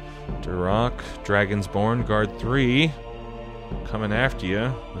Duroc, Dragonsborn, Guard 3, coming after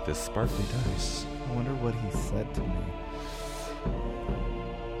you with his sparkly dice. I wonder what he said to me.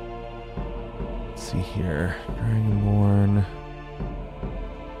 Let's see here. Dragonborn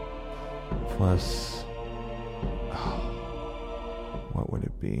plus... what would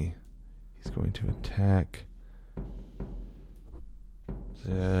it be? He's going to attack...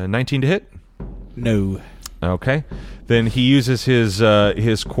 19 to hit? No. Okay. Then he uses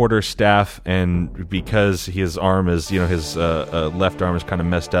his quarter staff, and because his arm is, his left arm is kind of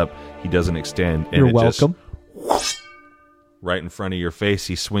messed up, he doesn't extend. And You're it just welcome. right in front of your face,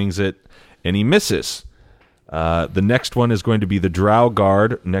 he swings it, and he misses. The next one is going to be the Drow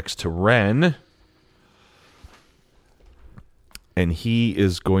Guard next to Ren. And he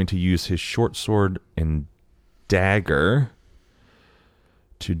is going to use his short sword and dagger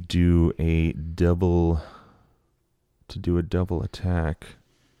to do a double attack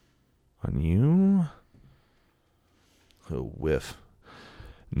on you. Oh, whiff.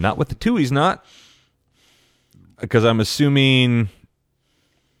 Not with the 2, he's not. Because I'm assuming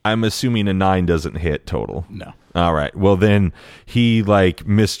a 9 doesn't hit total. No. All right. Well, then he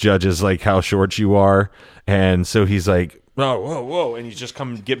misjudges how short you are, and so he's like, "Oh, whoa!" And he's just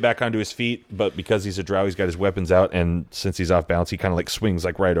get back onto his feet. But because he's a drow, he's got his weapons out, and since he's off balance, he kind of swings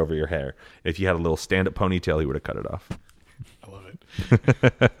right over your hair. If you had a little stand-up ponytail, he would have cut it off. I love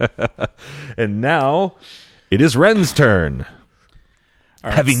it. And now it is Ren's turn. All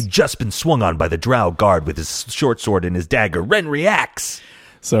right. Having just been swung on by the Drow guard with his short sword and his dagger, Ren reacts.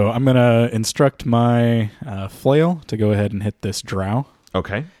 So I'm going to instruct my flail to go ahead and hit this drow.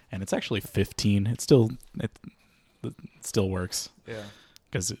 Okay. And it's actually 15. It still works. Yeah.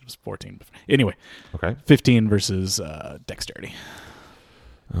 Because it was 14. Anyway. Okay. 15 versus dexterity.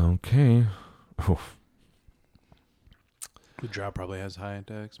 Okay. Oof. The drow probably has high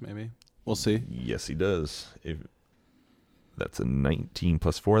attacks, maybe. We'll see. Yes, he does. That's a 19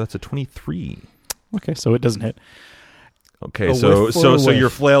 plus 4. That's a 23. Okay, so it doesn't hit. Okay, A so whiff or a so your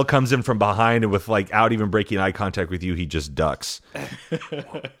whiff? flail comes in from behind, and out even breaking eye contact with you, he just ducks.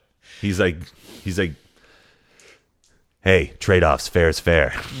 he's like, Hey, trade-offs, fair is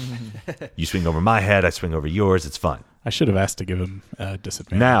fair. You swing over my head, I swing over yours, it's fun. I should have asked to give him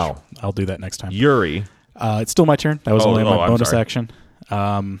disadvantage. Now. I'll do that next time. Yuri. It's still my turn. That was only my I'm bonus sorry. action.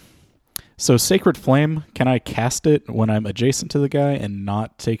 So Sacred Flame, can I cast it when I'm adjacent to the guy and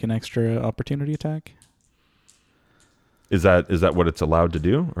not take an extra opportunity attack? Is that what it's allowed to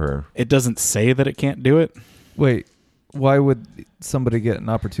do, or It doesn't say that it can't do it Wait, why would somebody get an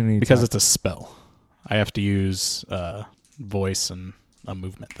opportunity? because it's a spell. I have to use voice and a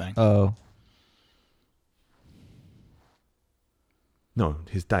movement thing. Oh, No,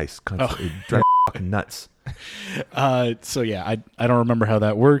 his dice Oh. constantly drive fucking nuts. So yeah, I don't remember how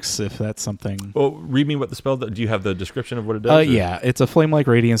that works. If that's something. well, read me what the spell. Do you have the description of what it does? or- Yeah, it's a flame-like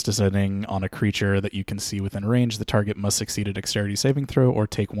radiance descending on a creature that you can see within range. The target must succeed a dexterity saving throw or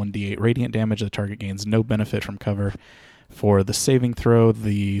take 1d8 radiant damage. The target gains no benefit from cover. For the saving throw,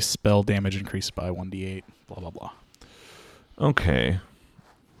 the spell damage increased by 1d8, blah, blah, blah. Okay.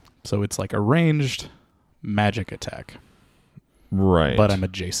 So it's like a ranged magic attack, Right. but I'm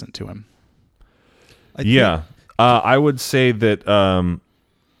adjacent to him. Yeah. I would say that I'm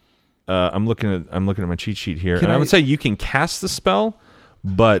looking at my cheat sheet here, Can and I I- would say you can cast the spell,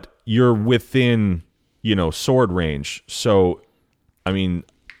 but you're within sword range. So, I mean,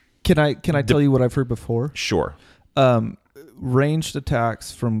 Can I tell you what I've heard before? sure. Ranged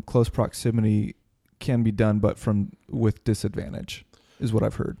attacks from close proximity can be done, but with disadvantage is what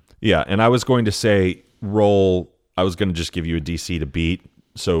I've heard. Yeah, and I was going to say roll. I was going to just give you a DC to beat.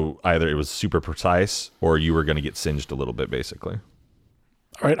 So either it was super precise, or you were going to get singed a little bit, basically.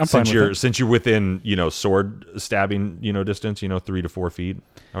 All right, I'm fine with it. Since you're within sword stabbing distance, 3 to 4 feet,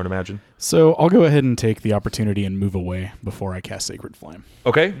 I would imagine. So I'll go ahead and take the opportunity and move away before I cast Sacred Flame.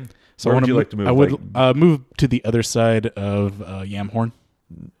 Okay. So Where I would you wanna like to move? I would move to the other side of Yamhorn.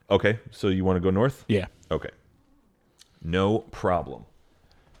 Okay, so you want to go north? Yeah. Okay. No problem.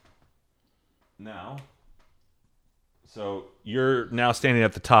 Now, so you're now standing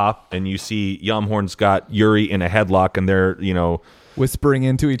at the top, and you see Yamhorn's got Yuri in a headlock, and they're, Whispering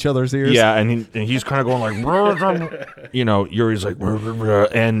into each other's ears. yeah, and he's kind of going like, Yuri's like,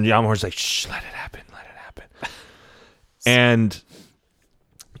 and Yamhorn's like, shh, let it happen. And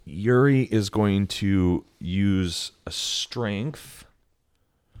Yuri is going to use a strength.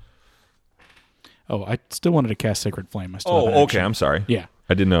 Oh, I still wanted to cast Sacred Flame. I still have an Oh, okay, action. I'm sorry. Yeah.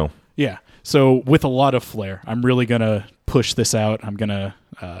 I didn't know. Yeah. So with a lot of flair, I'm really gonna push this out. I'm gonna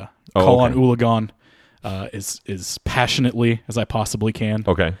call on okay. Ulagon as passionately as I possibly can.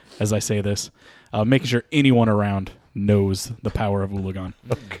 Okay. As I say this, making sure anyone around knows the power of Ulagon.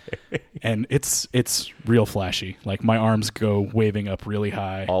 Okay. And it's real flashy. Like my arms go waving up really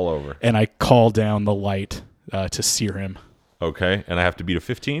high, All over. and I call down the light to sear him. Okay, and I have to beat a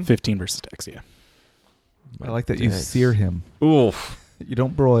 15? 15 versus Dex. Yeah. I like that you Dex. sear him. Oof. You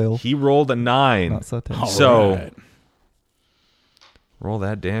don't broil. He rolled a 9. Not saute. All So- right. Roll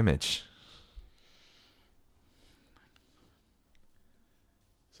that damage.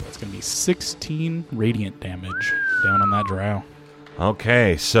 So it's going to be 16 radiant damage down on that drow.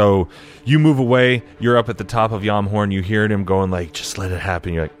 Okay, so you move away. You're up at the top of Yamhorn. You hear him going like, just let it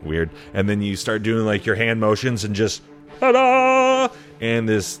happen. You're like, weird. And then you start doing like your hand motions and just, ta-da! And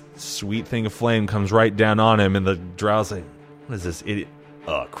this sweet thing of flame comes right down on him. And the drow's like, what is this idiot?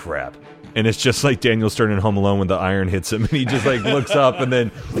 Oh, crap. And it's just like Daniel Stern in Home Alone when the iron hits him. And he just like looks up and then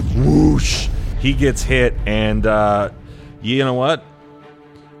whoosh, he gets hit. And you know what?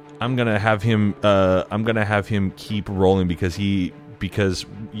 I'm gonna have him keep rolling because you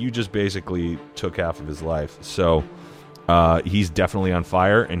just basically took half of his life. So he's definitely on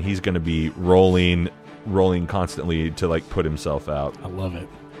fire, and he's gonna be rolling constantly to like put himself out. I love it.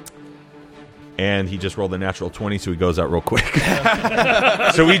 And he just rolled a natural 20, so he goes out real quick.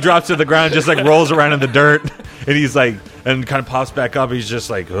 So he drops to the ground, just like rolls around in the dirt, and he's like, and kind of pops back up. He's just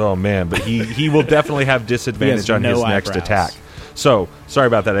like, oh man, but he will definitely have disadvantage on his next attack. So, sorry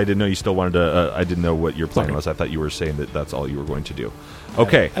about that. I didn't know you still wanted to... I didn't know what your plan was. I thought you were saying that that's all you were going to do.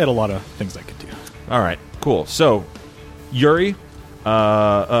 Okay. I had a lot of things I could do. All right. Cool. So, Yuri,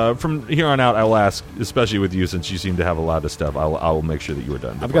 from here on out, I will ask, especially with you, since you seem to have a lot of stuff, I will make sure that you are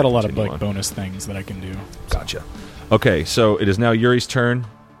done. I've got a lot of like bonus things that I can do. Gotcha. Okay, so it is now Yuri's turn,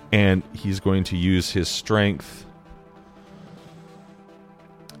 and he's going to use his strength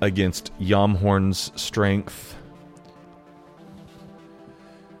against Yamhorn's strength.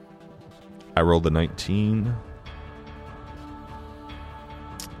 I rolled a 19.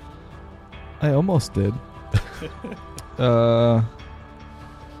 I almost did. 5.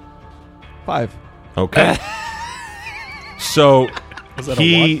 Okay. So Was that a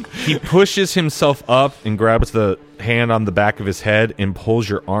he pushes himself up and grabs the hand on the back of his head and pulls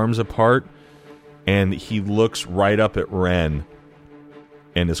your arms apart, and he looks right up at Ren,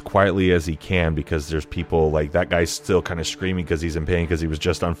 and as quietly as he can, because there's people like that guy's still kind of screaming because he's in pain because he was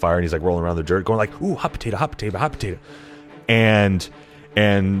just on fire, and he's like rolling around the dirt going like, ooh, hot potato, hot potato, hot potato. And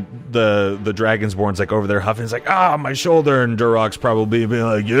the Dragonsborn's like over there huffing. He's like, my shoulder. And Durok's probably being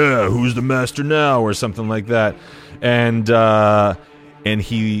like, yeah, who's the master now, or something like that. And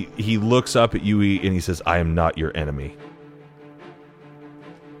he looks up at Yui and he says, I am not your enemy.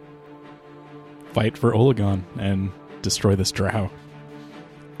 Fight for Olagon and destroy this drow.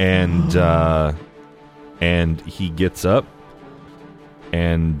 And he gets up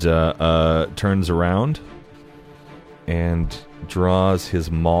and turns around and draws his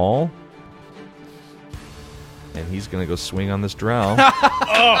maul, and he's gonna go swing on this drow.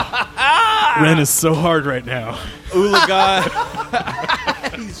 Ren is so hard right now. Ulagon.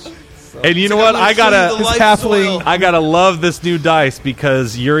 And you know what? I halfling. gotta love this new dice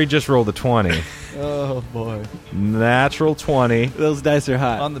because Yuri just rolled a 20. Oh boy, Natural 20. Those dice are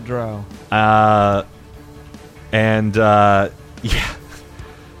hot. on the drow. Yeah.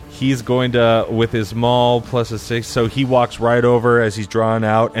 He's going to, with his maul plus a 6, so he walks right over as he's drawing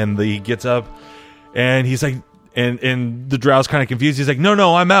out, and he gets up, and he's like, and the drow's kind of confused. He's like,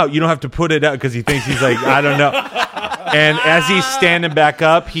 no, I'm out. You don't have to put it out, because he thinks he's like, I don't know. And as he's standing back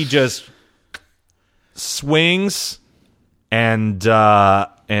up, he just swings and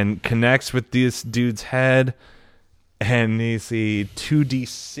connects with this dude's head, and you see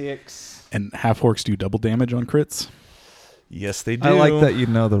 2d6. And half-orcs do double damage on crits. Yes, they do. I like that you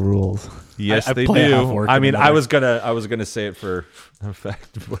know the rules. Yes, I they play do. half-orc I in mean, another. I was gonna say it for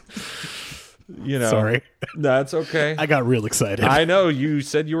effect, but you know, Sorry. that's okay. I got real excited. I know you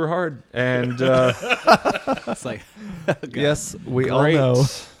said you were hard, and It's like, Yes, we all great. know.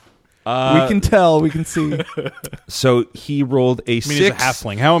 We can tell. We can see. So he rolled a I mean, 6. he's a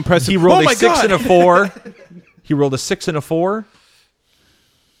halfling. How impressive! He rolled oh my a 6 God! and a 4. He rolled a 6 and a 4,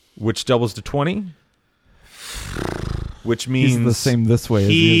 which doubles to 20. Which means He's the same this way as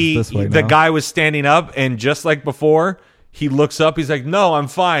he is this way the now. guy was standing up, and just like before, he looks up. He's like, "No, I'm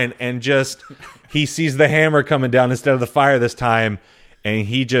fine." And just he sees the hammer coming down instead of the fire this time, and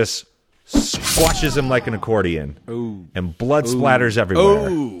he just squashes him like an accordion. Ooh. And blood splatters everywhere.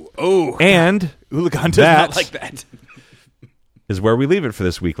 Oh, And Ulagon does that not like that. is where we leave it for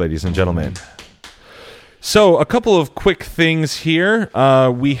this week, ladies and gentlemen. So, a couple of quick things here.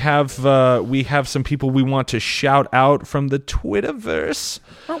 We have some people we want to shout out from the Twitterverse.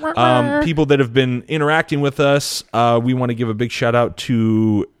 People that have been interacting with us. We want to give a big shout out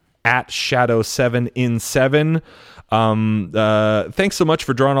to @Shadow7in7. Thanks so much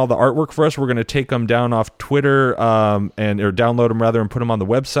for drawing all the artwork for us. We're going to take them down off Twitter or download them rather and put them on the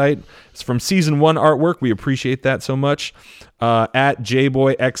website. It's from season 1 artwork. We appreciate that so much.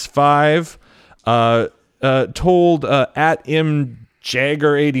 @JBoyX5 told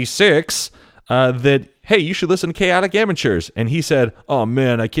 @MJagger86 that, hey, you should listen to Chaotic Amateurs. And he said, oh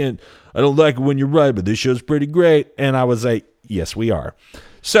man, I don't like it when you write, but this show's pretty great. And I was like, Yes, we are.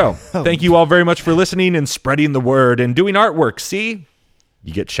 So, thank you all very much for listening and spreading the word and doing artwork. See?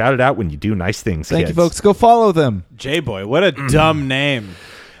 You get shouted out when you do nice things, Thank kids. you, folks. Go follow them. J-Boy, what a dumb name.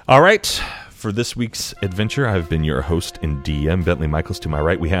 All right. For this week's adventure, I've been your host and DM, Bentley Michaels. To my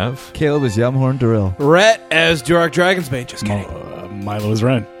right, we have... Caleb is Yamhorn Darrell. Rhett as Durak Dragonsbane. Just kidding. Milo is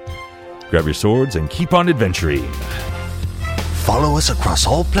Ren. Grab your swords and keep on adventuring. Follow us across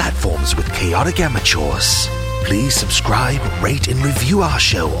all platforms with Chaotic Amateurs. Please subscribe, rate, and review our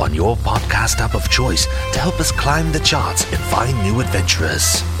show on your podcast app of choice to help us climb the charts and find new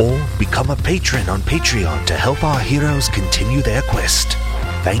adventurers. Or become a patron on Patreon to help our heroes continue their quest.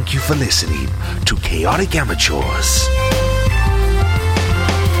 Thank you for listening to Chaotic Amateurs.